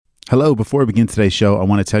Hello, before we begin today's show, I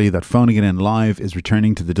want to tell you that Phoning It In Live is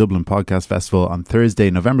returning to the Dublin Podcast Festival on Thursday,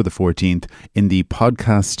 November the 14th in the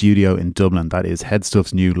Podcast Studio in Dublin. That is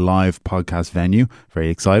Headstuff's new live podcast venue. Very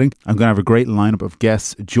exciting. I'm going to have a great lineup of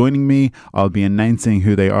guests joining me. I'll be announcing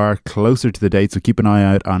who they are closer to the date, so keep an eye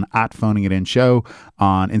out on @PhoningItInShow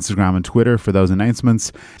on Instagram and Twitter for those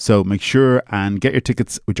announcements. So make sure and get your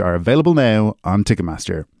tickets, which are available now on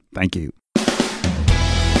Ticketmaster. Thank you.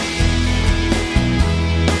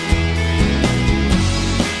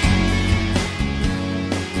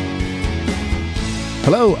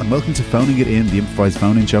 Hello and welcome to Phoning It In, the improvised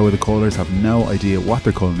phone-in show where the callers have no idea what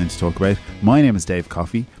they're calling in to talk about. My name is Dave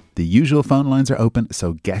Coffey. The usual phone lines are open,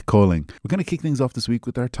 so get calling. We're going to kick things off this week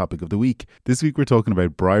with our topic of the week. This week we're talking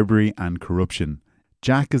about bribery and corruption.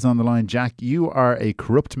 Jack is on the line. Jack, you are a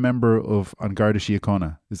corrupt member of An Garda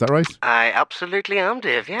Síochána. Is that right? I absolutely am,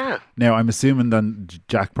 Dave, yeah. Now, I'm assuming then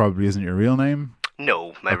Jack probably isn't your real name?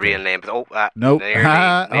 No, my real name is... no.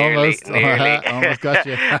 Nearly. Almost got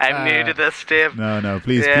you. I'm new to this, Dave. No,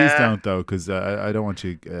 please don't, though, because I don't want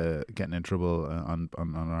you getting in trouble on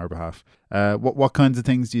our behalf. What kinds of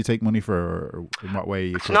things do you take money for, or in what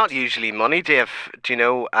way? It's not usually money, Dave. Do you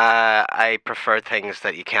know, I prefer things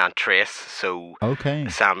that you can't trace, so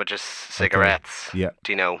sandwiches, cigarettes, do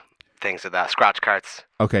you know, things like that, scratch cards.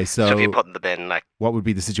 Okay, so stuff you put in the bin, like. What would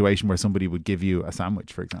be the situation where somebody would give you a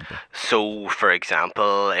sandwich, for example? So, for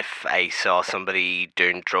example, if I saw somebody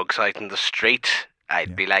doing drugs out in the street,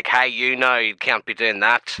 I'd be like, hey, you can't be doing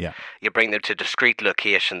that. Yeah. You bring them to a discreet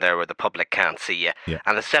location there where the public can't see you. Yeah.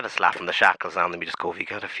 And instead of slapping the shackles on them, you just go, have you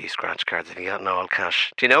got a few scratch cards? Have you got an all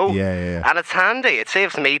cash? Do you know? Yeah. And it's handy. It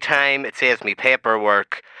saves me time. It saves me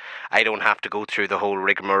paperwork. I don't have to go through the whole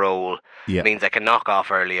rigmarole. Yeah. It means I can knock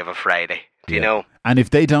off early of a Friday. Do you know? And if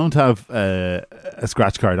they don't have a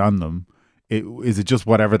scratch card on them, is it just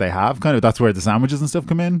whatever they have? Kind of, that's where the sandwiches and stuff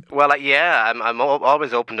come in? Well, I'm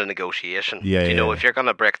always open to negotiation. Yeah, you know, if you're going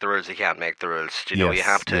to break the rules, you can't make the rules. Do you know, you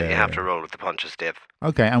have to roll with the punches, Dave.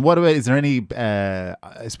 Okay, and what about, is there any,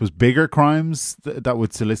 I suppose, bigger crimes that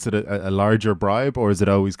would solicit a larger bribe, or is it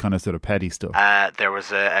always kind of sort of petty stuff? There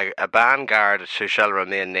was a band guard who shall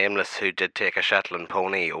remain nameless who did take a Shetland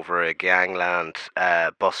pony over a gangland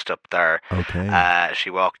bust up there. Okay. She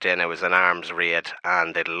walked in, it was an arms raid,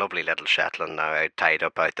 and they had a lovely little Shetland now tied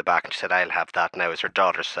up out the back, and she said, I'll have that now. It was her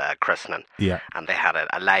daughter's christening. Yeah. And they had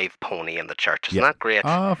a live pony in the church. Isn't that great?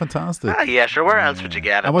 Oh, fantastic. Yeah, sure, where else would you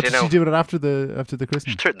get it? And what did she do with it after the christening?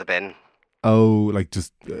 Just threw it in the bin. Oh, like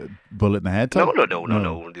just bullet in the head type?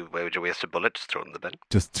 No. Why would you waste a bullet? Just throw it in the bin.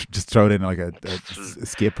 Just throw it in like a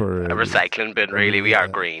skip or... A recycling bin, really. We are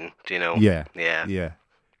green, do you know? Yeah.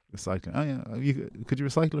 Recycling. Oh, yeah. Could you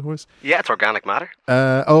recycle it for us? Yeah, it's organic matter.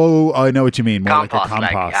 I know what you mean. More compost,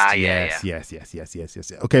 like a compost. Yes.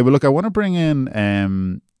 Okay, well, look, I want to bring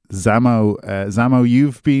in Zamo. Zamo,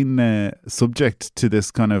 you've been subject to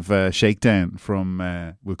this kind of shakedown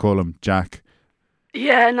from, we'll call him Jack.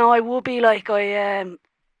 Yeah, no, I would be like, I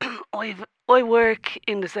work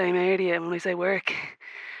in the same area. When I say work,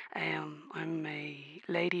 I'm a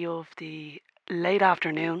lady of the late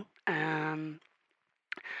afternoon. And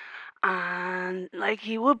like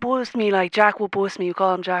he would bust me, like Jack would bust me, you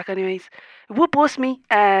call him Jack anyways. He would bust me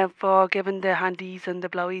for giving the handies and the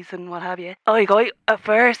blowies and what have you. At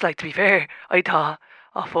first, like, to be fair, I thought,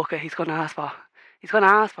 oh fuck it, he's gonna ask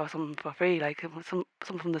for something for free, like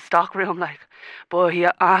something from the stock room, like. But he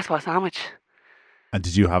asked for a sandwich. And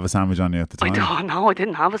did you have a sandwich on you at the time? I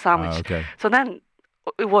didn't have a sandwich. Oh, okay. So then,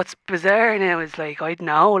 what's bizarre now is like I'd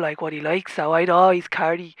know like what he likes, so I'd always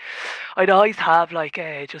have like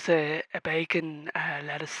just a bacon,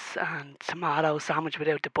 lettuce and tomato sandwich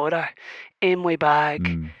without the butter in my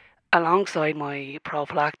bag. Alongside my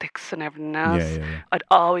prophylactics and everything else. Yeah. I'd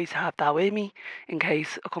always have that with me in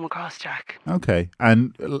case I come across Jack. Okay.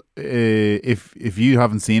 And if you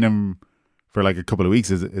haven't seen him for like a couple of weeks,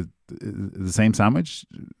 is it the same sandwich?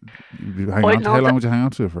 How long would you hang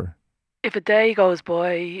on to it for? If a day goes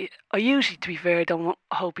by, I usually, to be fair,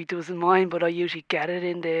 hope he doesn't mind, but I usually get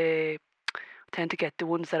it tend to get the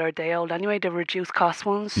ones that are a day old anyway, the reduced cost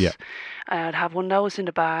ones. Yeah. I'd have one of those in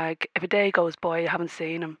the bag. If a day goes by, I haven't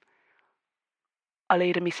seen him, I'll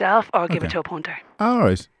eat it myself or give it to a punter. All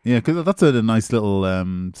right. Yeah, because that's a nice little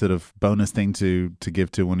sort of bonus thing to give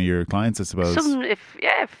to one of your clients, I suppose. Something,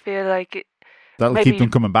 I feel like it. That'll keep them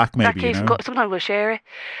coming back, maybe, Sometimes we'll share it.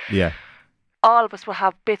 Yeah. all of us will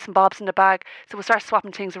have bits and bobs in the bag. So we'll start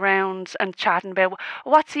swapping things around and chatting about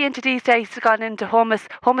what's he into these days. He's gone into hummus.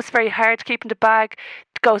 Hummus very hard to keep in the bag.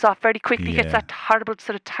 It goes off very quickly. Gets that horrible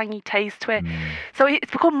sort of tangy taste to it. So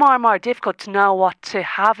it's become more and more difficult to know what to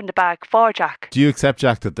have in the bag for Jack. Do you accept,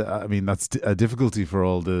 Jack, that that's a difficulty for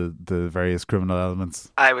all the various criminal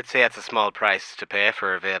elements? I would say it's a small price to pay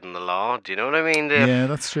for evading the law. Do you know what I mean, Dave? Yeah,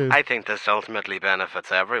 that's true. I think this ultimately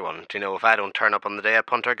benefits everyone. Do you know, if I don't turn up on the day a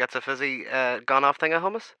punter gets a fizzy gone off thing of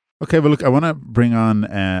hummus? Okay, well, look, I want to bring on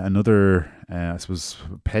another, I suppose,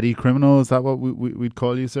 petty criminal. Is that what we'd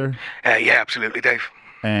call you, sir? Yeah, absolutely, Dave.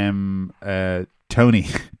 Tony.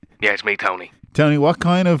 Yeah, it's me, Tony. Tony, what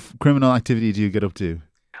kind of criminal activity do you get up to?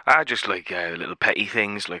 Just like little petty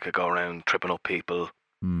things, like I go around tripping up people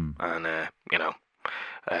and,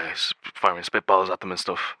 firing spitballs at them and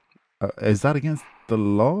stuff. Is that against the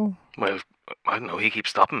law? Well, I don't know. He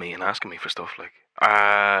keeps stopping me and asking me for stuff like.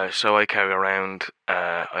 So I carry around.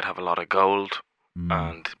 I'd have a lot of gold,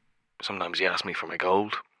 and sometimes he asks me for my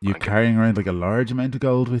gold. You're carrying around like a large amount of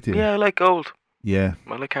gold with you? Yeah, I like gold. Yeah.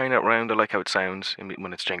 I like carrying it around. I like how it sounds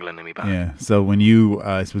when it's jingling in my bag. Yeah. So when you,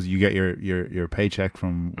 I suppose you get your paycheck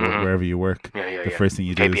from wherever you work. Yeah. The first thing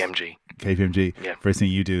you do KPMG. Yeah. First thing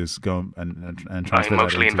you do is go and transfer. I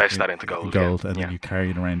mostly invest that into gold. And then you carry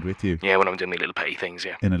it around with you. Yeah, when I'm doing my little petty things.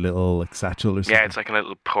 Yeah. In a little like satchel or something. Yeah, it's like a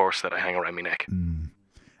little purse that I hang around my neck.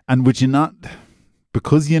 And would you not,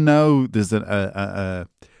 because there's a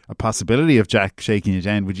possibility of Jack shaking you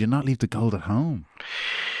down, would you not leave the gold at home?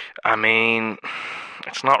 I mean,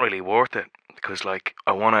 it's not really worth it because, like,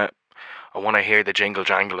 I wanna hear the jingle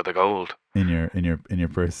jangle of the gold in your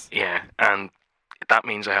purse. Yeah, and that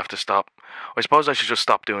means I have to stop. I suppose I should just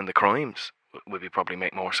stop doing the crimes. Would probably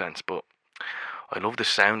make more sense. But I love the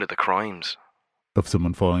sound of the crimes. Of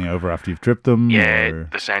someone falling over after you've tripped them. Yeah,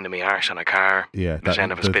 the sound of me arse on a car. Yeah, the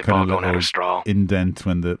sound of a spitball going out of a straw. Indent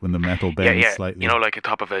when the metal bends slightly. You know, like the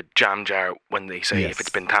top of a jam jar when they say if it's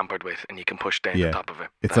been tampered with and you can push down the top of it.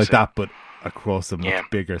 It's like that, but across a much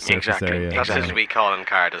bigger surface area. That's his wee calling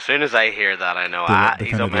card. As soon as I hear that, I know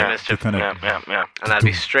he's up to mischief. Yeah. And I'll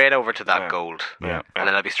be straight over to that gold. Yeah. And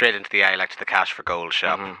then I'll be straight into the to the cash for gold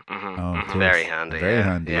shop. It's very handy. Very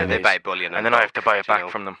handy. Yeah, they buy bullion. And then I have to buy it back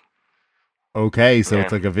from them. Okay, so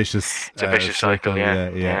it's like a vicious cycle, yeah.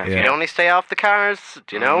 If you only stay off the cars,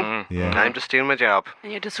 do you know? I'm just doing my job.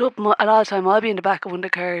 And you're disrupting a lot of the time. I'll be in the back of one of the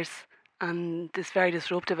cars, and it's very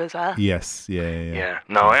disruptive as well. Yes, yeah.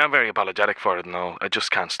 No, I am very apologetic for it. No, I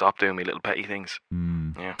just can't stop doing my little petty things.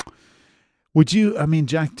 Yeah. Would you? I mean,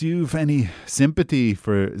 Jack, do you have any sympathy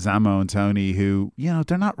for Zamo and Tony, who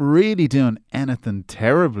they're not really doing anything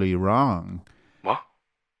terribly wrong?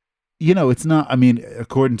 It's not, I mean,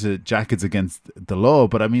 according to Jack, it's against the law,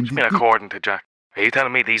 but I mean... What do you mean according to Jack? Are you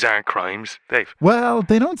telling me these aren't crimes, Dave? Well,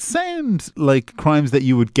 they don't sound like crimes that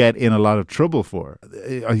you would get in a lot of trouble for.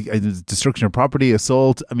 Destruction of property,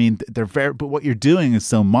 assault, I mean, they're very... But what you're doing is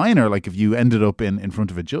so minor, like if you ended up in front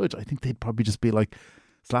of a judge, I think they'd probably just be like,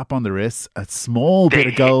 slap on the wrist, a small bit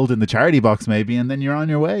of gold in the charity box maybe, and then you're on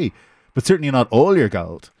your way. But certainly not all your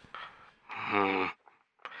gold.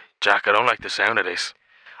 Jack, I don't like the sound of this.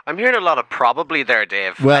 I'm hearing a lot of probably there,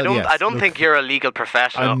 Dave. Well, I don't think you're a legal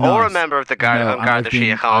professional or a member of the Garda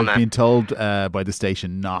Síochána. I've been told by the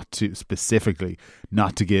station not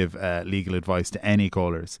to give legal advice to any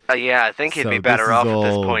callers. I think you'd be better off at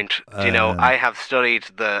this point. I have studied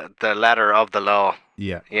the letter of the law.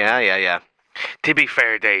 Yeah. To be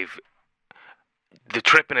fair, Dave, the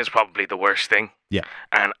tripping is probably the worst thing. Yeah.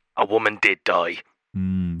 And a woman did die.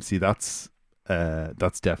 See, that's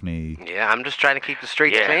definitely... Yeah, I'm just trying to keep the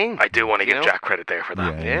streets clean. I do want to give Jack credit there for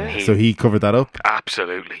that. Yeah. So he covered that up?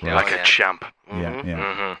 Absolutely. Like a champ.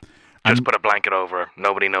 Yeah. Just put a blanket over her.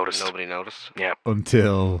 Nobody noticed. Yeah.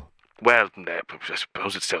 Until... Well, I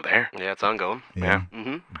suppose it's still there. Yeah, it's ongoing. Yeah.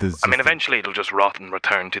 I mean, eventually it'll just rot and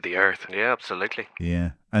return to the earth. Yeah, absolutely.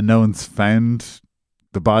 Yeah. And no one's found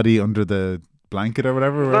the body under the blanket or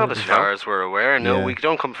whatever? Not as far as we're aware. No, we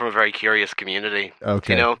don't come from a very curious community.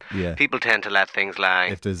 Okay. People tend to let things lie.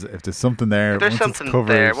 If there's something there, once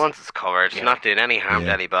it's covered, it's not doing any harm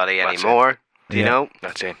to anybody anymore. Do you know?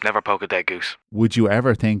 That's it. Never poke a dead goose. Would you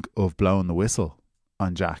ever think of blowing the whistle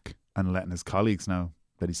on Jack and letting his colleagues know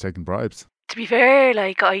that he's taking bribes? To be fair,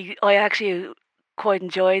 like I actually quite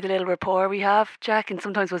enjoy the little rapport we have, Jack, and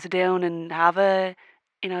sometimes we'll sit down and have a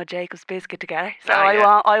Jacob's biscuit together. So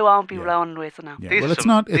I won't be blowing the whistle now. Yeah. These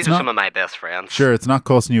are some of my best friends. Sure, it's not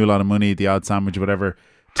costing you a lot of money, the odd sandwich, whatever.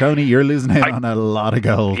 Tony, you're losing out on a lot of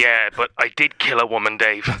gold. Yeah, but I did kill a woman,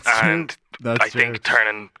 Dave, and I think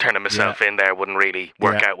turning myself in there wouldn't really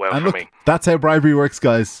work out well for me. That's how bribery works,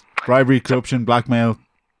 guys. Bribery, corruption, blackmail.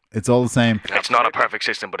 It's all the same. It's not a perfect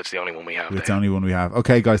system, but it's the only one we have. It's the only one we have.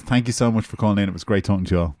 Okay, guys, thank you so much for calling in. It was great talking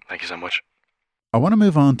to you all. Thank you so much. I want to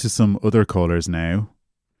move on to some other callers now.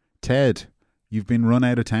 Ted, you've been run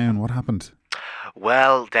out of town. What happened?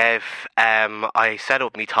 Well, Dave, I set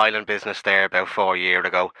up my Thailand business there about 4 years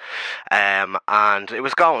ago, and it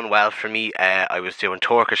was going well for me. I was doing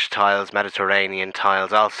Turkish tiles, Mediterranean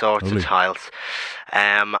tiles, all sorts of tiles,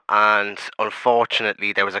 and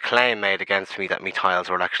unfortunately there was a claim made against me that my tiles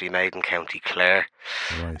were actually made in County Clare,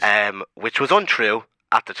 which was untrue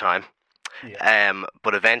at the time. Yeah.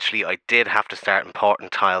 But eventually I did have to start importing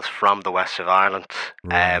tiles from the west of Ireland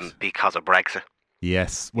because of Brexit.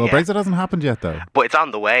 Yes. Well, Brexit hasn't happened yet, though. But it's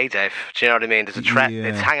on the way, Dave. Do you know what I mean? There's a threat.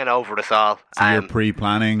 It's hanging over us all. So you're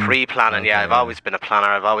pre-planning? Pre-planning, okay, I've always been a planner.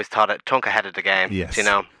 I've always thought it tunk ahead of the game. Yes. You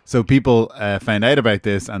know? So people found out about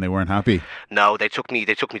this and they weren't happy? No, they took me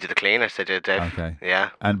to the cleaners, they did, Dave. Okay.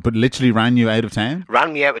 Yeah. But literally ran you out of town?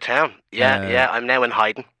 Ran me out of town. Yeah. I'm now in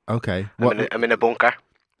hiding. Okay. I'm in a bunker.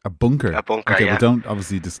 A bunker? A bunker, okay, yeah. But don't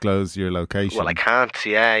obviously disclose your location. Well, I can't,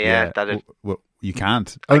 yeah. Well, you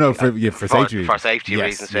can't? Oh, no, for safety reasons. For safety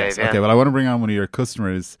reasons, yes. Dave, yeah. Okay, well, I want to bring on one of your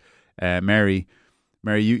customers, Mary.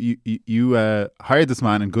 Mary, you hired this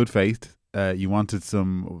man in good faith. You wanted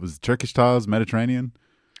some, was it Turkish tiles, Mediterranean?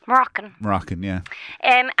 Moroccan, yeah.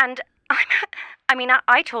 And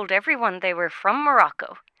I told everyone they were from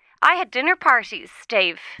Morocco. I had dinner parties,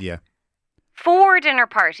 Dave. Yeah. 4 dinner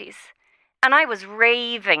parties. And I was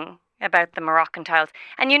raving about the Moroccan tiles.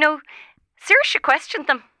 And Saoirse questioned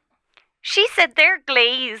them. She said they're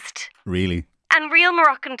glazed. Really? And real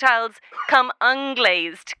Moroccan tiles come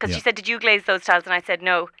unglazed. Because she said, did you glaze those tiles? And I said,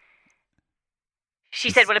 no. She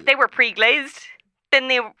said, well, if they were pre-glazed, then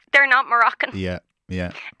they're not Moroccan. Yeah.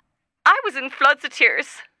 I was in floods of tears,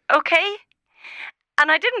 okay?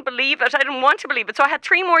 And I didn't believe it. I didn't want to believe it. So I had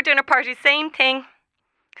 3 more dinner parties, same thing.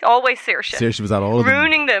 Always Saoirse. Saoirse was at all of them.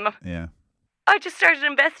 Ruining them. Yeah. I just started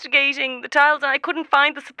investigating the tiles and I couldn't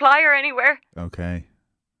find the supplier anywhere. Okay.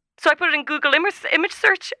 So I put it in Google image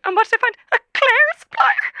search, and what did I find? A Clare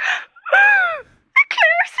supplier. A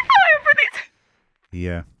Clare supplier for these.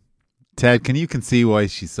 Yeah. Ted, you can see why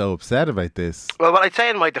she's so upset about this. Well, what I'd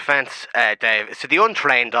say in my defence, Dave, is to the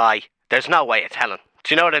untrained eye, there's no way of telling.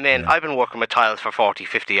 Do you know what I mean? Yeah. I've been working with tiles for 40,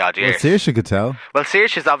 50 odd years. Well, Saoirse could tell. Well,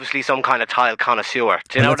 Saoirse is obviously some kind of tile connoisseur.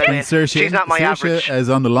 Do you know what I mean? She's not my average. Saoirse is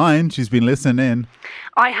on the line. She's been listening in.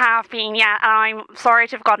 I have been, yeah, and I'm sorry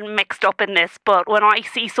to have gotten mixed up in this, but when I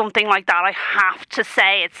see something like that, I have to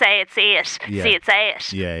say it. Yeah. Say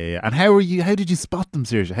it. Yeah. And how did you spot them,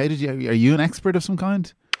 Saoirse? Are you an expert of some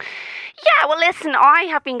kind? Yeah, well, listen, I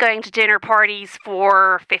have been going to dinner parties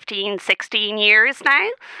for 15, 16 years now.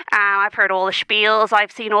 I've heard all the spiels,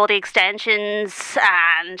 I've seen all the extensions,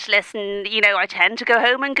 and listen, I tend to go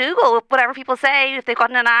home and Google whatever people say. If they've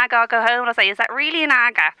got an aga, I'll go home and I'll say, is that really an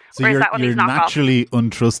aga? So or is that one you're of these knockoffs? Naturally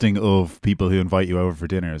untrusting of people who invite you over for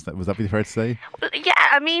dinner. Was that fair to say? Yeah,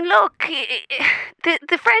 I mean, look,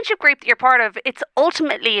 the friendship group that you're part of, it's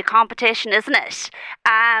ultimately a competition, isn't it?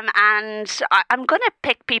 And I'm going to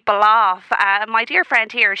pick people off. My dear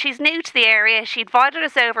friend here, she's new to the area. She invited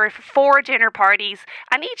us over for 4 dinner parties,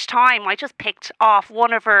 and each time I just picked off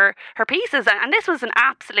one of her pieces, and this was an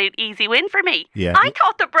absolute easy win for me. Yeah. I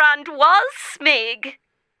thought the brand was Smig.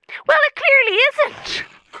 Well, it clearly isn't.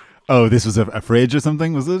 Oh, this was a fridge or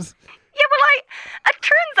something, was it? Yeah, well, it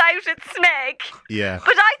turns out it's Smeg. Yeah.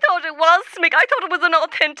 But I thought it was Smig. I thought it was an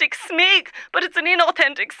authentic Smig, but it's an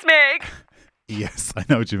inauthentic Smeg. Yes, I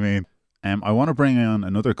know what you mean. I want to bring on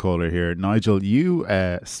another caller here. Nigel, you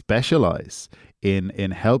specialise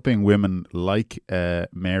in helping women like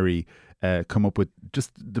Mary come up with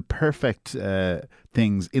just the perfect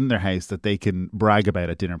things in their house that they can brag about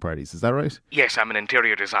at dinner parties. Is that right? Yes, I'm an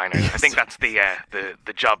interior designer. Yes. I think that's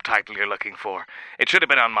the job title you're looking for. It should have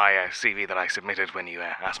been on my CV that I submitted when you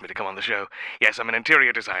asked me to come on the show. Yes, I'm an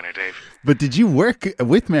interior designer, Dave. But did you work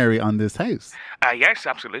with Mary on this house? Yes,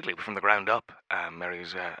 absolutely, from the ground up.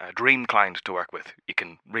 Mary's a dream client to work with. You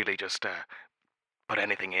can really just put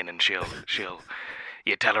anything in and she'll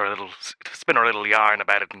you tell her spin her a little yarn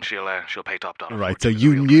about it, and she'll pay top dollar. Right. So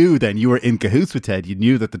you knew then, you were in cahoots with Ted. You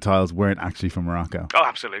knew that the tiles weren't actually from Morocco. Oh,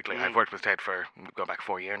 absolutely. I've worked with Ted for go back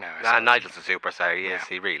 4 years now. Nigel's a superstar. He is.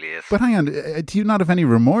 He really is. But hang on, do you not have any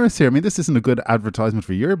remorse here? I mean, this isn't a good advertisement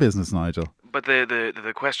for your business, Nigel. But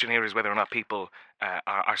the question here is whether or not people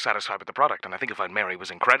are satisfied with the product, and I think Mary was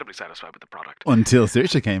incredibly satisfied with the product until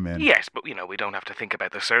Saoirse came in. Yes, but we don't have to think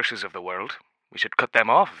about the Saoirses of the world. We should cut them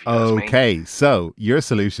off. Okay, so your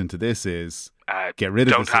solution to this is Get rid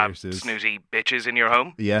of don't the have Saoirses. snooty bitches in your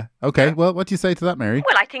home. Yeah. Okay. Yeah. Well, what do you say to that, Mary?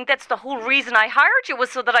 Well, I think that's the whole reason I hired you,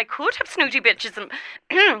 was so that I could have snooty bitches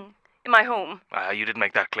in my home. You didn't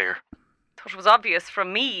make that clear. Thought it was obvious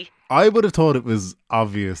from me. I would have thought it was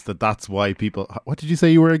obvious that that's why people... What did you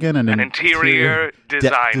say you were again? An interior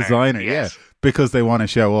designer. Designer, yes. yeah. Because they want to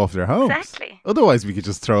show off their homes. Exactly. Otherwise, we could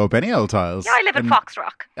just throw up any old tiles. Yeah, I live in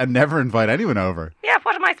Foxrock. And never invite anyone over. Yeah,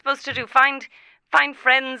 what am I supposed to do? Find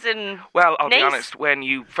friends in Well, I'll be Nice? honest, when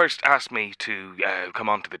you first asked me to come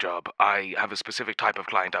onto the job, I have a specific type of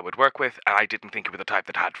client I would work with, and I didn't think you were the type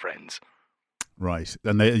that had friends. Right.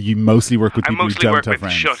 And you mostly work with I people who mostly don't work have with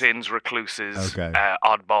friends. shut-ins, recluses, Okay.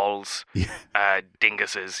 oddballs, Yeah.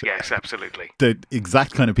 dinguses. Yes, absolutely. The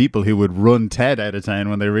exact kind of people who would run Ted out of town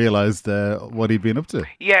when they realised what he'd been up to.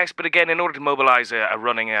 Yes, but again, in order to mobilise a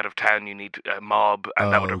running out of town, you need a mob,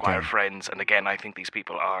 and that would require okay. friends. And again, I think these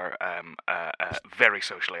people are very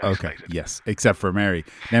socially Okay, isolated. yes, except for Mary.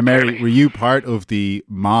 Now, Mary, Clearly. were you part of the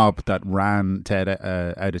mob that ran Ted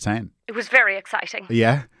out of town? It was very exciting.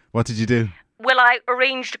 Yeah? What did you do? Well, I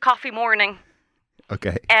arranged a coffee morning,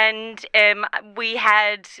 Okay. and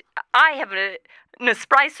I have an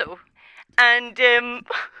espresso, and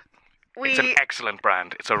we. It's an excellent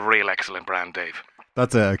brand. It's a real excellent brand, Dave.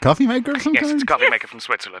 That's a coffee maker of some Yes, kind? it's a coffee Yes. maker from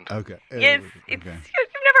Switzerland. Okay. Yes, it's Okay.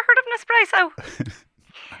 you've never heard of an espresso?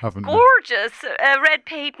 Haven't- Gorgeous, red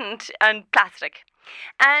patent and plastic,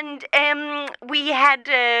 and we had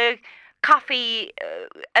coffee,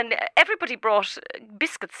 and everybody brought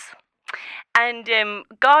biscuits. And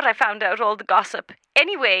God, I found out all the gossip.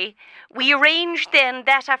 Anyway, we arranged then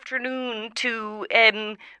that afternoon to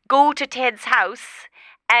go to Ted's house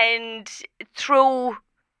and throw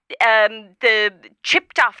the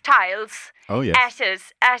chipped off tiles Oh, yes.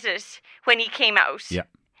 at it when he came out. Yeah.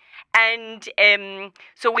 And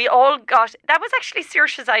so we all got... That was actually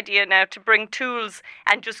Saoirse's idea now, to bring tools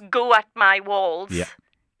and just go at my walls. Yeah.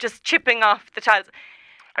 Just chipping off the tiles.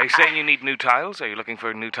 Are you saying you need new tiles? Are you looking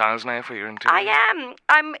for new tiles now for your interior? I am.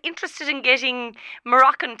 I'm interested in getting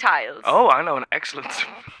Moroccan tiles. Oh, I know an excellent...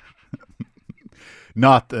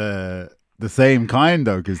 Not the same kind,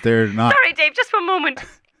 though, because they're not... Sorry, Dave, just one moment.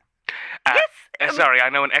 Yes. Sorry, I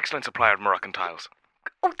know an excellent supplier of Moroccan tiles.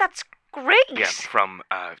 Oh, that's great. Yeah, from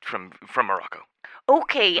Morocco.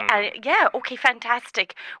 Okay, okay,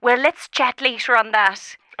 fantastic. Well, let's chat later on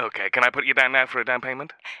that. Okay, can I put you down now for a down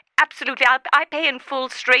payment? Absolutely. I pay in full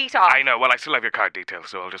straight off. I know. Well, I still have your card details,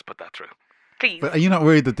 so I'll just put that through. Please. But are you not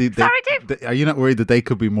worried that Sorry, Dave. are you not worried that they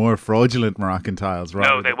could be more fraudulent Moroccan tiles?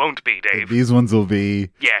 No, they won't be, Dave. These ones will be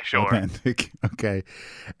Yeah, sure. authentic. Okay.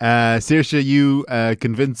 Saoirse, you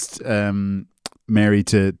convinced Mary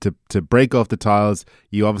to break off the tiles.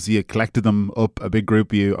 You obviously collected them up, a big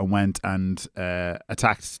group of you, and went and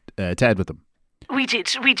attacked Ted with them. We did.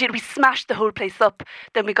 We smashed the whole place up.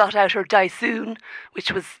 Then we got out our Dysoon,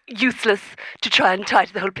 which was useless, to try and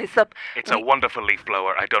tidy the whole place up. It's a wonderful leaf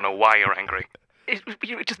blower. I don't know why you're angry.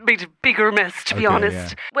 It just made a bigger mess, to be Okay, honest.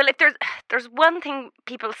 yeah. Well, if there's one thing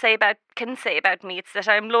people can say about me, it's that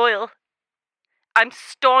I'm loyal. I'm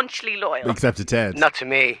staunchly loyal. Except to Ted. Not to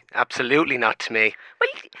me. Absolutely not to me. Well,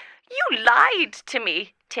 you lied to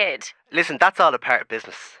me, Ted. Listen, that's all a part of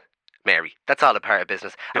business, Mary. That's all a part of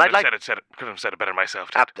business. And Couldn't I'd have like... said it better myself.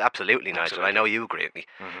 Absolutely, Nigel. Absolutely. I know you agree with me.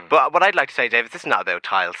 Mhm. But what I'd like to say, David, this is not about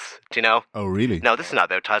tiles. Do you know? Oh, really? No, this is not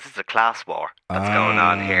about tiles. This is a class war that's going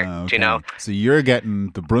on here. Ah, Do you okay. know? So you're getting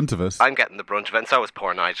the brunt of it. I'm getting the brunt of it, and so is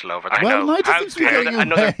poor Nigel over there. I well, know. Nigel How seems to be dare getting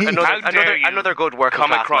another, away. another, How dare you another good working come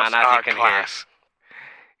class across man, as our you can class.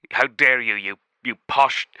 How dare you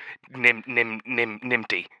posh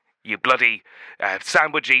nimty, you bloody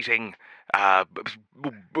sandwich eating,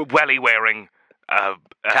 welly wearing, hear.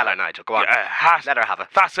 Tell her, Nigel. Go on. hat, Let her have it.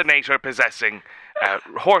 fascinator possessing,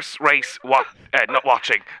 horse race not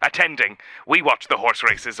watching, attending. We watch the horse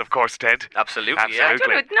races, of course, Ted. Absolutely, I yeah. don't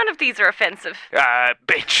know, none of these are offensive.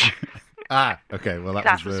 Bitch. Okay, well, that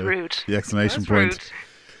That was was rude. the exclamation That's point. rude.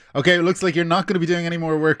 Okay, it looks like you're not going to be doing any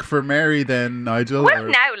more work for Mary then, Nigel. Well, or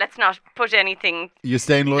now let's not put anything. You're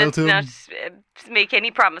staying loyal Let's to him? not make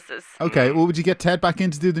any promises. Okay, well, would you get Ted back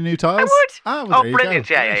in to do the new tiles? I would. Ah, well, Oh, there you brilliant.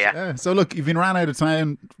 go. Yeah, yeah. So look, you've been ran out of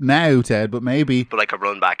time now, Ted, but maybe But I could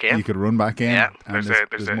run back in. you could run back in. Yeah. and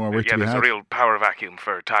there's more work to be there's had. a real power vacuum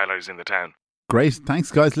for tilers in the town. Great.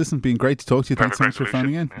 Thanks, guys. Listen, been great to talk to you. Thanks so much Perfect for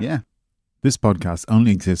phoning in. resolution, Yeah. This podcast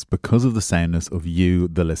only exists because of the soundness of you,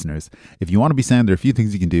 the listeners. If you want to be sound, there are a few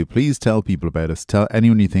things you can do. Please tell people about us. Tell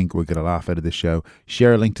anyone you think will get a laugh out of this show.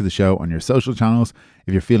 Share a link to the show on your social channels.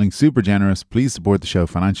 If you're feeling super generous, please support the show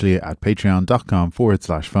financially at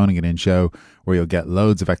patreon.com/phoningitin show, where you'll get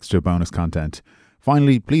loads of extra bonus content.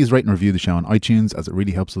 Finally, please rate and review the show on iTunes, as it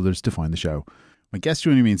really helps others to find the show. My guest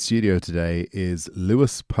joining me in studio today is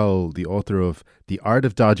Lewis Pohl, the author of The Art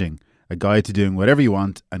of Dodging, a guide to doing whatever you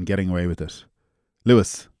want and getting away with it. Lou,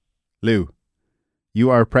 you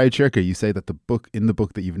are a proud shirker. You say that in the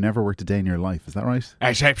book that you've never worked a day in your life. Is that right?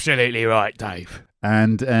 That's absolutely right, Dave.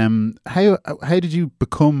 And how did you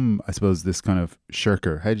become, I suppose, this kind of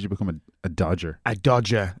shirker? How did you become a dodger? A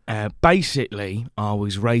dodger. Basically, I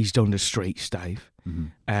was raised on the streets, Dave.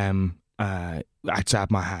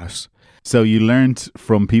 Outside my house. So you learned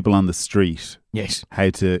from people on the street, yes,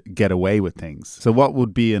 how to get away with things. So what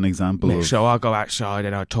would be an example of? So I go outside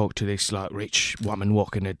and I talk to this like rich woman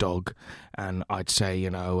walking a dog, and I'd say,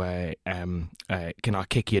 can I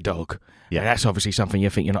kick your dog? Yeah, and that's obviously something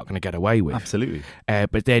you think you're not going to get away with. Absolutely.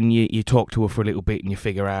 But then you talk to her for a little bit and you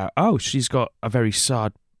figure out, oh, she's got a very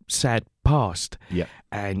sad past. Yeah.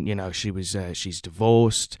 And, she's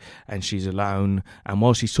divorced and she's alone. And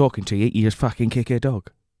while she's talking to you, you just fucking kick her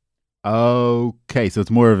dog. Okay, so it's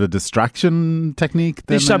more of a distraction technique.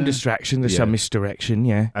 There's some distraction, there's some misdirection,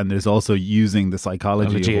 yeah. And there's also using the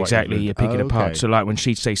psychology of what exactly. You pick it apart. So, like when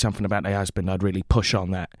she'd say something about her husband, I'd really push on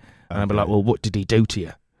that, and I'd be like, "Well, what did he do to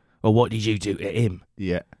you, or what did you do to him?"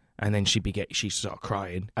 Yeah. And then she'd start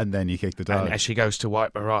crying, and then you kick the dog. And as she goes to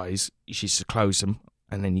wipe her eyes, she's to close them,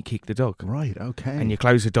 and then you kick the dog. Right. Okay. And you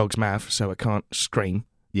close the dog's mouth so it can't scream.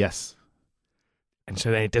 Yes. And so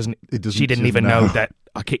then it doesn't. She didn't even know that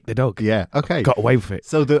I kicked the dog. Yeah. Okay. Got away with it.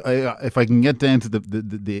 So if I can get down to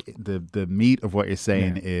the meat of what you're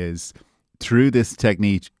saying is through this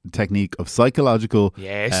technique of psychological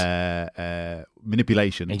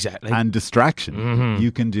manipulation, exactly, and distraction,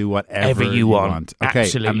 you can do whatever you want. Okay.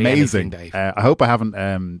 Absolutely. Amazing. Dave. I hope I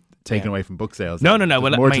haven't taken away from book sales. No.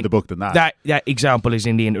 There's more to the book than that. That example is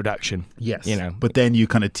in the introduction. Yes. But then you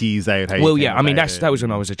kind of tease out how you that was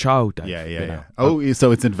when I was a child, Dave, Yeah. Oh,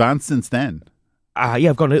 so it's advanced since then.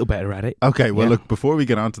 I've got a little better at it. Okay, well, look, before we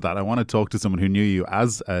get on to that, I want to talk to someone who knew you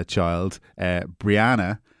as a child.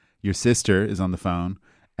 Brianna, your sister, is on the phone.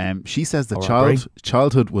 She says that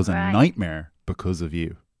childhood was a nightmare because of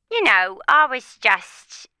you. I'm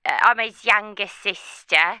his younger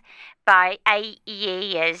sister by 8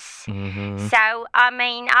 years. Mm-hmm. So,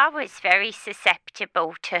 I was very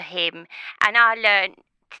susceptible to him, and I learnt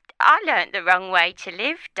the wrong way to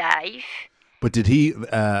live, Dave. But did he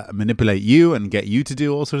manipulate you and get you to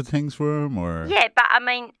do all sorts of things for him, or? Yeah, but I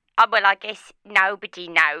guess nobody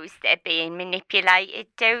knows they're being manipulated,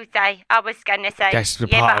 do they? I was going to say, that's the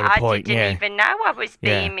part of the point, I didn't even know I was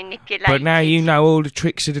being manipulated. But now you know all the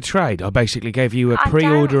tricks of the trade. I basically gave you a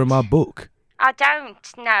pre-order of my book. I don't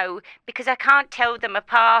know, because I can't tell them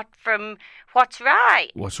apart from what's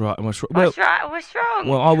right. What's right and what's wrong? What's right and what's wrong?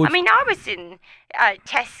 Well, I was in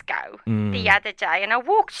Tesco the other day, and I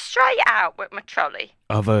walked straight out with my trolley.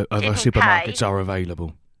 Other supermarkets are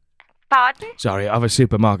available. Pardon? Sorry, other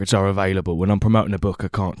supermarkets are available. When I'm promoting a book, I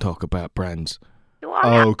can't talk about brands.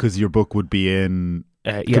 Oh, because your book would be in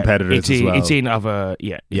competitors as well. It's in other,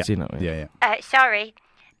 It's in other. Sorry.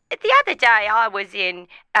 The other day I was in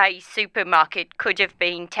a supermarket, could have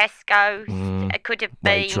been Tesco's, could have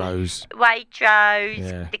been Waitrose,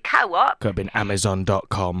 the Co-op. Could have been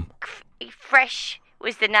Amazon.com. Fresh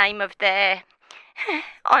was the name of their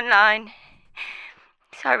online.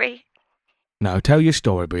 Sorry. No, tell your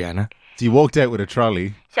story, Brianna. So you walked out with a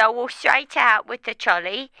trolley. So I walked straight out with the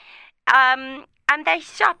trolley, and they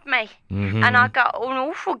stopped me, and I got an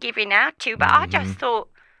awful giving out to, but I just thought,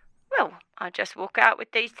 well, I just walk out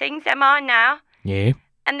with these things, am I now? Yeah.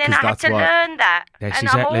 And then I had to learn that. That's and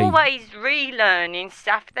exactly. I'm always relearning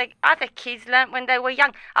stuff that other kids learnt when they were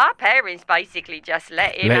young. Our parents basically just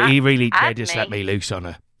let him they just let me loose on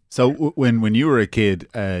her. So when you were a kid,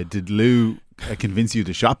 did Lou convince you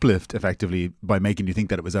to shoplift effectively by making you think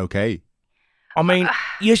that it was okay? I mean,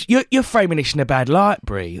 you're framing this in a bad light,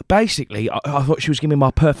 Brie. Basically, I thought she was going to be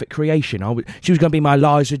my perfect creation. She was going to be my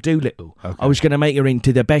Liza Doolittle. Okay. I was going to make her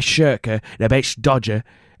into the best shirker, the best dodger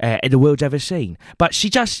the world's ever seen. But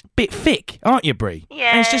she's just a bit thick, aren't you, Brie?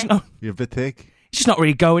 Yeah. And it's just not. You're a bit thick. It's just not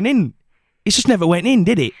really going in. It just never went in,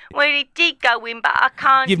 did it? Well, it did go in, but I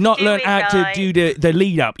can't. You've not learned how to do the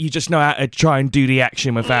lead up. You just know how to try and do the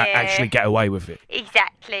action without actually get away with it.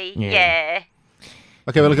 Exactly. Yeah.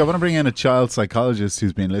 Okay, well, look, I want to bring in a child psychologist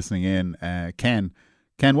who's been listening in. Ken,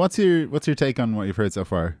 what's your take on what you've heard so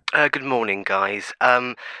far? Good morning, guys.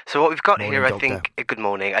 So what we've got Morning, here, Doctor. I think... good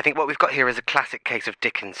morning. I think what we've got here is a classic case of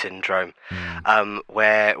Dickens syndrome,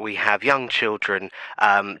 where we have young children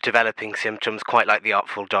developing symptoms quite like the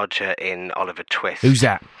Artful Dodger in Oliver Twist. Who's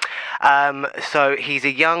that? So he's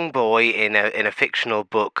a young boy in a fictional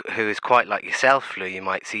book who is quite like yourself, Lou. You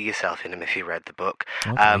might see yourself in him if you read the book.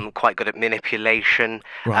 Okay. Quite good at manipulation,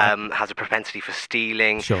 Right. has a propensity for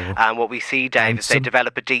stealing. Sure. What we see, Dave, is they Handsome.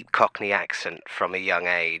 develop a deep Cockney accent from a young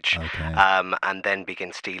age, Okay. and then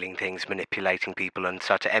begin stealing things, manipulating people, and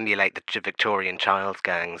start to emulate the Victorian child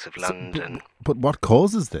gangs of London. But what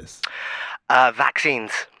causes this?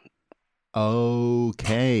 Vaccines.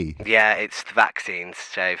 Okay. Yeah, it's the vaccines,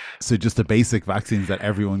 Dave. So just the basic vaccines that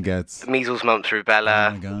everyone gets. Measles, mumps,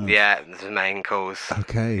 rubella. Oh my God. Yeah, it's the main cause.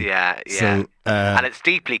 Okay. Yeah. So, And it's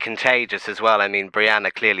deeply contagious as well. I mean,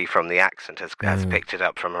 Brianna clearly from the accent has picked it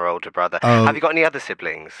up from her older brother. Oh. Have you got any other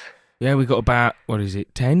siblings? Yeah, we got about,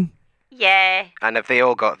 10? Yeah. And have they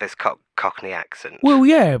all got this Cockney accent? Well,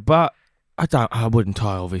 yeah, but I wouldn't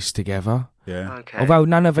tie all this together. yeah. Okay. Although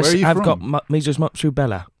none of Where us are you have from? got measles, mumps,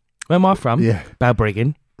 rubella. Where am I from? Yeah.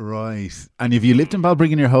 Balbriggan. Right. And have you lived in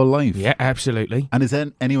Balbriggan your whole life? Yeah, absolutely. And has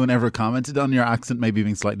anyone ever commented on your accent maybe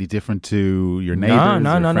being slightly different to your neighbours?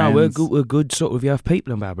 No. or friends? We're good sort of young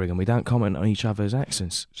people in Balbriggan. We don't comment on each other's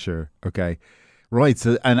accents. Sure. Okay. Right.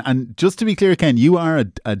 So, and just to be clear, Ken, you are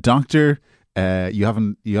a doctor. You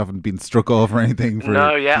haven't been struck off or anything.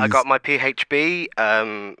 No, I got my PhD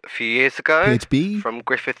a few years ago. PhD From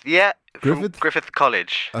Griffith. Yeah, Griffith? from Griffith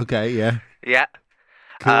College. Okay. Yeah. Yeah.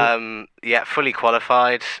 Cool. Fully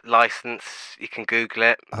qualified, license. You can Google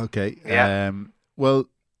it. Okay. Yeah. Well,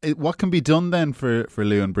 what can be done then for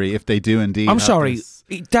Lou and Bree if they do indeed? I'm have sorry, this?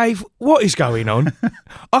 Dave, what is going on?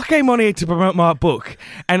 I came on here to promote my book,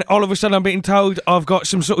 and all of a sudden I'm being told I've got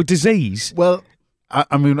some sort of disease. Well,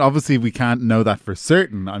 I mean, obviously we can't know that for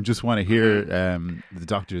certain. I just want to hear the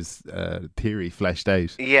doctor's theory fleshed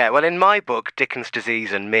out. Yeah. Well, in my book, Dickens'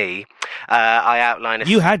 Disease and Me, I outline a.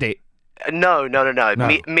 You had it. No. No.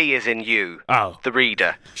 Me is in you, Oh, the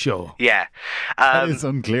reader. sure. Yeah. That is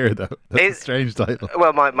unclear, though. That's a it- strange title.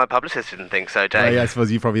 Well, my publicist didn't think so, Dave. Yeah, I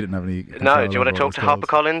suppose you probably didn't have any. No, do you want to talk to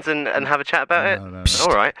HarperCollins and have a chat about it? No.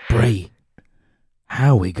 All right. Bree,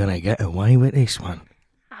 how are we going to get away with this one?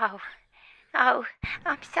 Oh,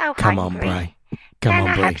 I'm so Come on, hungry. Bree. Come Can on,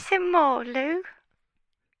 I Bree. have some more, Lou?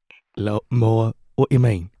 More? What do you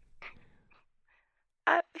mean?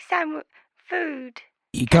 Some food.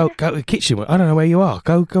 You go to the kitchen. I don't know where you are.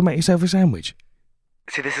 Go make yourself a sandwich.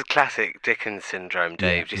 See, this is classic Dickens syndrome,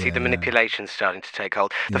 Dave. Do you see the yeah. manipulation starting to take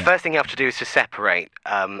hold? The Yeah. first thing you have to do is to separate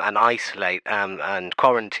and isolate and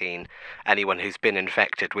quarantine anyone who's been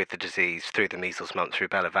infected with the disease through the measles, mumps,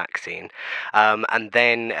 rubella vaccine, and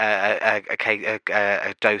then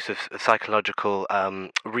a dose of psychological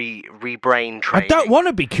re-brain I training. don't want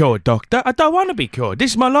to be cured, Doctor. I don't want to be cured.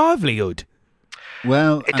 This is my livelihood.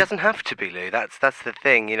 Well, It doesn't have to be, Lou. That's the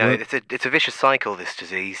thing. You know, Well- it's a vicious cycle. This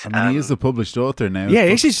disease. I mean, he is a published author now. Yeah,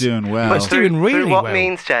 Book's this is- doing well. but But it's doing really through what well.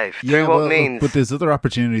 means, Dave? Yeah, Through what well, means? But there's other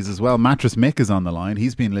opportunities as well. Mattress Mick is on the line.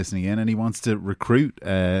 He's been listening in, and he wants to recruit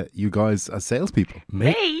you guys as salespeople.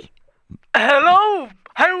 Me? Hello,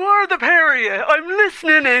 how are the pair of you? I'm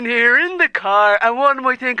listening in here in the car, and what am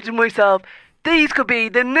I thinking to myself? These could be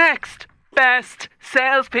the next best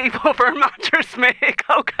salespeople for Mattress Mick.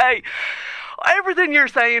 Okay, everything you're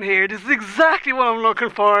saying here, this is exactly what I'm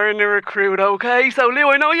looking for in a recruit. Okay, so Lou,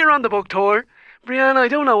 I know you're on the book tour. Brianna, I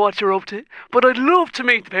don't know what you're up to, but I'd love to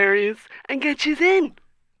meet the pair of yous and get yous in.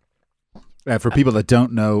 For people that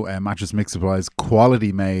don't know, Mattress Mick supplies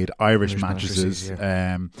quality made Irish Irish mattresses.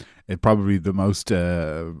 mattresses, It's probably the most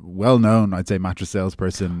well-known, I'd say, mattress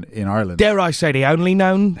salesperson in Ireland. Dare I say the only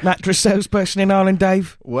known mattress salesperson in Ireland,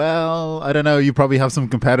 Dave? Well, I don't know. You probably have some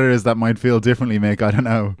competitors that might feel differently, Mick. I don't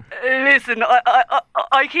know. Listen,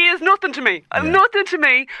 IKEA is nothing to me. Yeah. Nothing to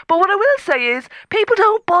me. But what I will say is, people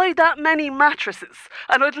don't buy that many mattresses.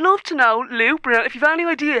 And I'd love to know, Lou, Brianna, if you've any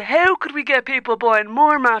idea, how could we get people buying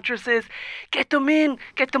more mattresses, get them in,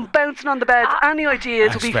 get them bouncing on the beds? Any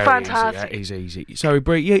ideas would be very fantastic. Easy. That is easy. Sorry,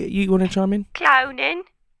 Bree, you want to chime in? Cloning.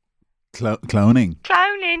 Cloning.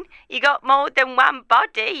 Cloning. You got more than one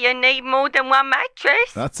body, you need more than one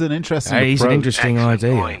mattress. That's an interesting That is an approach. interesting Excellent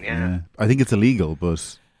idea. point, yeah. Yeah. I think it's illegal,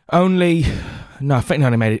 but... Only, no, I think they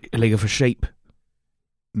only made it illegal for sheep.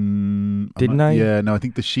 I'm Didn't not- they? Yeah, no, I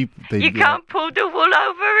think the sheep... You can't pull the wool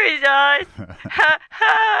over his eyes. Ha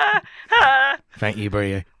ha ha. Thank you,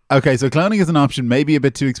 Bree. Okay, so cloning is an option, maybe a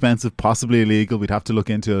bit too expensive, possibly illegal. We'd have to look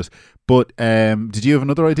into it. But did you have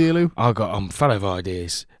another idea, Lou? I'm full of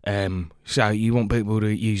ideas. So you want people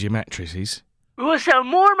to use your mattresses? We will sell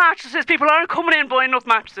more mattresses. People aren't coming in buying enough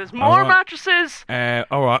mattresses. More mattresses.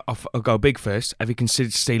 All right, I'll go big first. Have you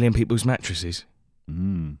considered stealing people's mattresses?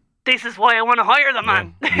 This is why I want to hire the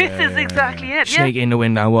man. This is exactly it. Sneak in the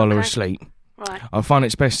window while they're asleep. Right. I find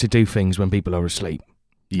it's best to do things when people are asleep.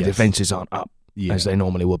 Yes. The defences aren't up, as they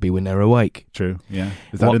normally would be when they're awake. True, yeah.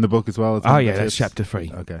 Is that in the book as well? Oh, yeah, that's chapter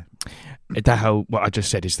 3. Okay. What I just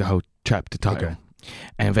said is the whole chapter title. Okay.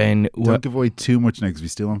 And then... Don't give away too much now because we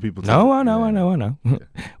still want people to... No, I know.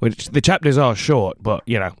 Which the chapters are short, but,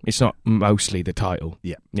 it's not mostly the title.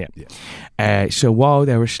 Yeah. So while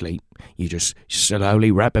they're asleep, you just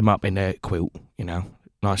slowly wrap them up in a quilt,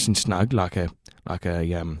 nice and snug, like a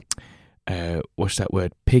what's that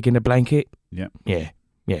word? Pig in a blanket? Yeah.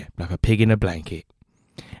 Yeah, like a pig in a blanket.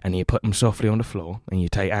 And you put them softly on the floor, and you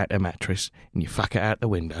take out the mattress, and you fuck it out the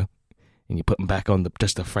window, and you put them back on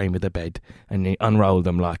just the frame of the bed, and you unroll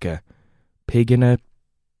them like a pig on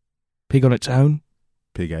its own.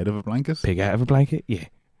 Pig out of a blanket? Pig out of a blanket, yeah.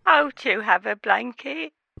 Oh, to have a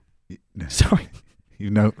blanket. Sorry.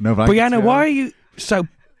 No blankets? Brianna, why are you so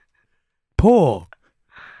poor?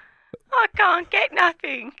 I can't get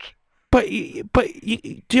nothing. But I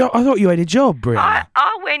thought you had a job, Brianna.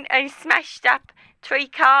 I went and smashed up 3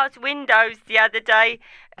 cars' windows the other day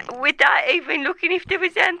without even looking if there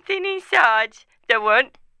was anything inside. There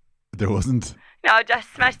weren't. There wasn't? No, I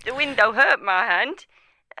just smashed the window, hurt my hand.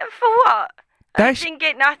 For what? I didn't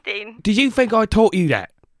get nothing. Did you think I taught you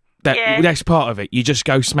that? Yeah. That's part of it. You just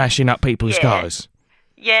go smashing up people's cars.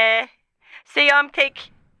 Yeah. See, I'm thick.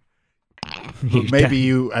 Maybe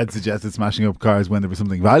you had suggested smashing up cars when there was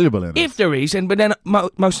something valuable in it. If there is, but then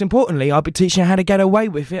most importantly, I'll be teaching you how to get away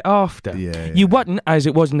with it after. Yeah. You wouldn't, as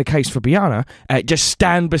it was in the case for Brianna, just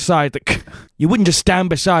stand beside you wouldn't just stand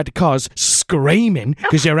beside the cars screaming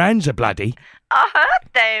because your hands are bloody. I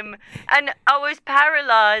hurt them, and I was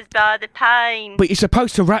paralysed by the pain. But you're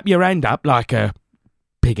supposed to wrap your hand up like a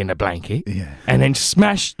pig in a blanket, and then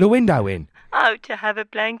smash the window in. Oh, to have a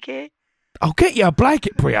blanket. I'll get you a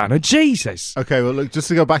blanket, Brianna. Jesus. Okay, well, look, just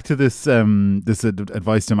to go back to this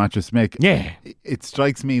advice to Mattress Mick. Yeah. It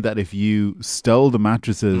strikes me that if you stole the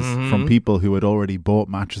mattresses from people who had already bought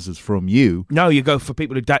mattresses from you... No, you go for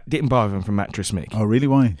people who didn't buy them from Mattress Mick. Oh, really?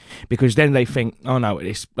 Why? Because then they think, I know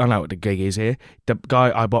what the gig is here. The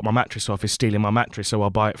guy I bought my mattress off is stealing my mattress, so I'll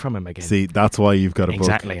buy it from him again. See, that's why you've got a book.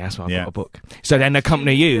 Exactly, that's why I've got a book. So then they come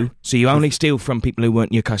to you, so you only steal from people who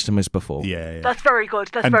weren't your customers before. Yeah. That's very good.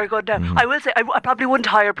 That's very good. Now, I will say, I probably wouldn't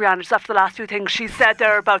hire Brianna just after the last 2 things she said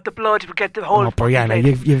there about the blood would get the whole... Oh,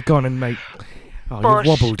 Brianna, you've gone and made... Oh, but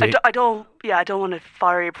you've wobbled it. I don't want to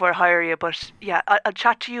fire you before I hire you, but yeah, I'll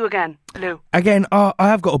chat to you again, Lou. Again, I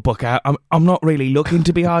have got a book out. I'm not really looking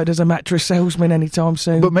to be hired as a mattress salesman anytime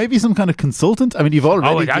soon. But maybe some kind of consultant? I mean, you've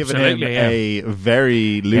already given him a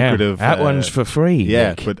very lucrative... that one's for free. Yeah,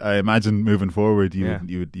 Nick. but I imagine moving forward, you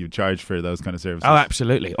would charge for those kind of services. Oh,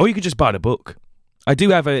 absolutely. Or you could just buy the book. I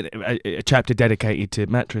do have a chapter dedicated to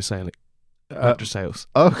mattress sales.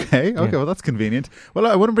 Okay, well that's convenient. Well,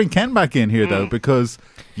 I want to bring Ken back in here though, because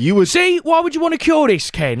you would see. Why would you want to cure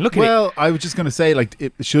this, Ken? Look at it. Well, I was just going to say,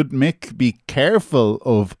 should Mick be careful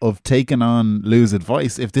of taking on Lou's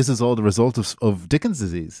advice if this is all the result of Dickens'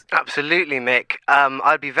 disease? Absolutely, Mick.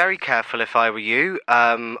 I'd be very careful if I were you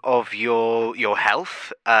of your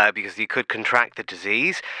health because you could contract the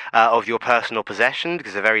disease, of your personal possession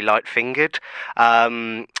because they're very light-fingered.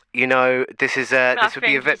 This would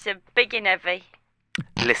be a big and heavy.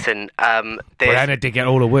 Listen, Brianna did get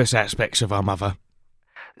all the worst aspects of our mother.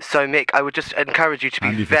 So, Mick, I would just encourage you to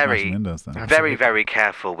be very, very, very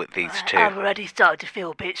careful with these two. I'm already starting to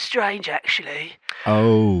feel a bit strange, actually.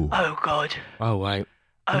 Oh. Oh, God. Oh, wait.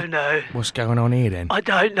 Oh, no. What's going on here, then? I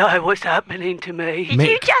don't know what's happening to me. Did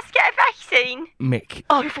you just get a vaccine? Mick.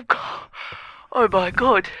 I forgot. Oh, my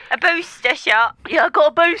God. A booster shot? Yeah, I got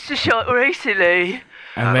a booster shot recently.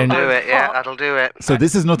 That'll do it, yeah, that'll do it. So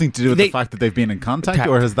this has nothing to do with the fact that they've been in contact,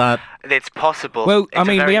 or has that... It's possible. Well, I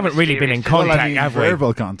mean, we haven't really been in contact, have we?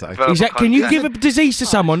 Verbal contact. Can you give a disease to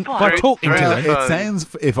someone by talking to them? It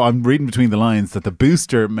sounds, if I'm reading between the lines, that the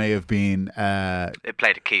booster may have been... it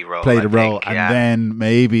played a key role, and then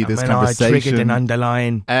maybe this conversation... I triggered an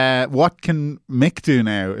underlying... what can Mick do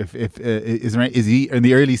now? Is he in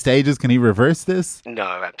the early stages? Can he reverse this? No,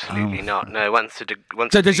 absolutely not. No,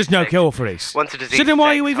 so there's just no cure for this? Once a disease... So then why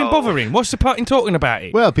are you even bothering? What's the point in talking about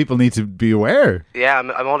it? Well, people need to be aware. Yeah,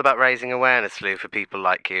 I'm all about raising awareness, Lou, for people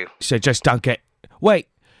like you. So just don't get... Wait,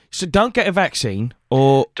 so don't get a vaccine,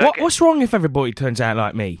 or... What's wrong if everybody turns out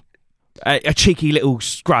like me? A cheeky little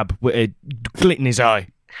scrub with a glit in his eye.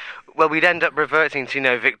 Well, we'd end up reverting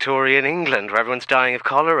to, Victorian England, where everyone's dying of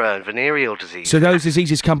cholera and venereal disease. So those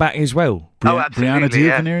diseases come back as well? Absolutely, Brianna, do you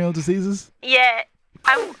have yeah. venereal diseases? Yeah.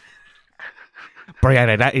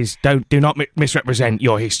 Brianna, that is, do not misrepresent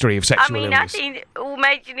your history of sexual I illness. think,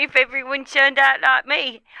 imagine if everyone turned out like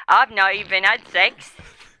me. I've not even had sex.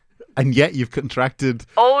 And yet you've contracted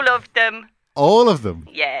All of them. all of them?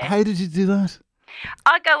 Yeah. How did you do that?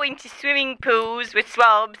 I go into swimming pools with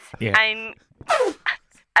swabs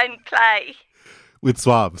and play. With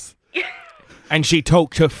swabs? And she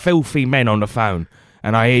talked to filthy men on the phone.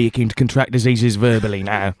 And I hear you can contract diseases verbally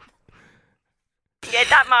now. Yeah,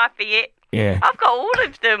 that might be it. Yeah. I've got all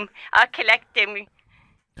of them. I collect them.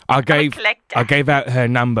 I gave collector. out her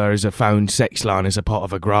number as a phone sex line as a part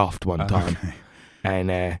of a graft one time. Okay.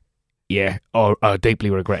 And, I deeply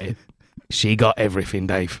regret it. She got everything,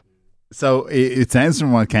 Dave. So it sounds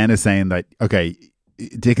from what Ken is saying that, okay,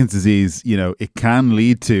 Dickens disease, it can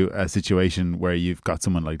lead to a situation where you've got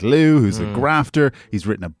someone like Lou, who's a grafter. He's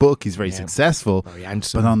written a book. He's very successful. Very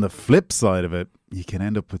handsome. But on the flip side of it, you can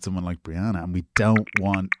end up with someone like Brianna, and we don't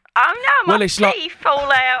want. Oh no, my it's like- teeth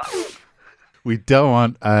fall out. We don't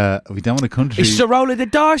want a country. It's the roll of the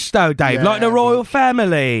dice, though, Dave, Yeah, like the royal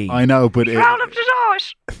family. I know, but Roll of the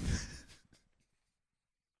dice.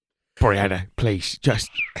 Brianna, please, just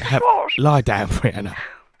lie down, Brianna.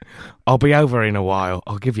 I'll be over in a while.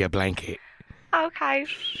 I'll give you a blanket. Okay.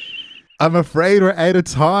 I'm afraid we're out of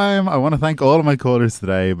time. I want to thank all of my callers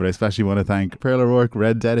today, but I especially want to thank Pearl O'Rourke,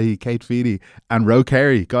 Red Dennehy, Kate Feeney, and Ro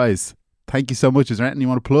Carey. Guys, thank you so much. Is there anything you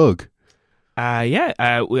want to plug?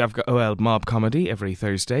 We have got Mob Comedy every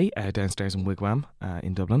Thursday downstairs in Wigwam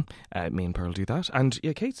in Dublin. Me and Pearl do that. And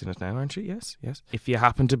Kate's in it now, aren't you? Yes. If you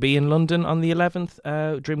happen to be in London on the 11th,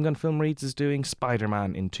 Dreamgun Film Reads is doing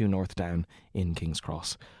Spider-Man in 2 North Down in King's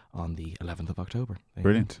Cross on the 11th of October.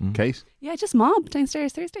 Brilliant. Kate? Yeah, just Mob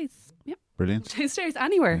downstairs Thursdays. Yep. Brilliant. Downstairs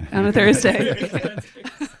anywhere on a Thursday.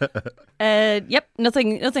 Yep,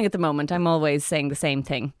 nothing at the moment. I'm always saying the same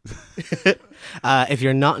thing. If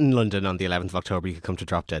you're not in London on the 11th of October, you can come to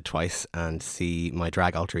Drop Dead Twice and see my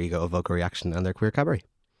drag alter ego of Vocal Reaction and their queer cabaret.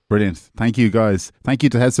 Brilliant. Thank you, guys. Thank you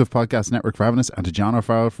to Headstuff Podcast Network for having us and to John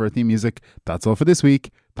O'Farrell for our theme music. That's all for this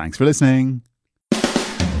week. Thanks for listening.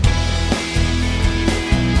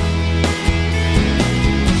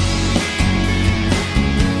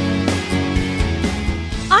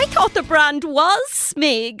 I thought the brand was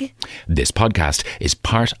Smig. This podcast is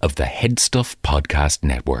part of the Headstuff Podcast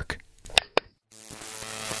Network.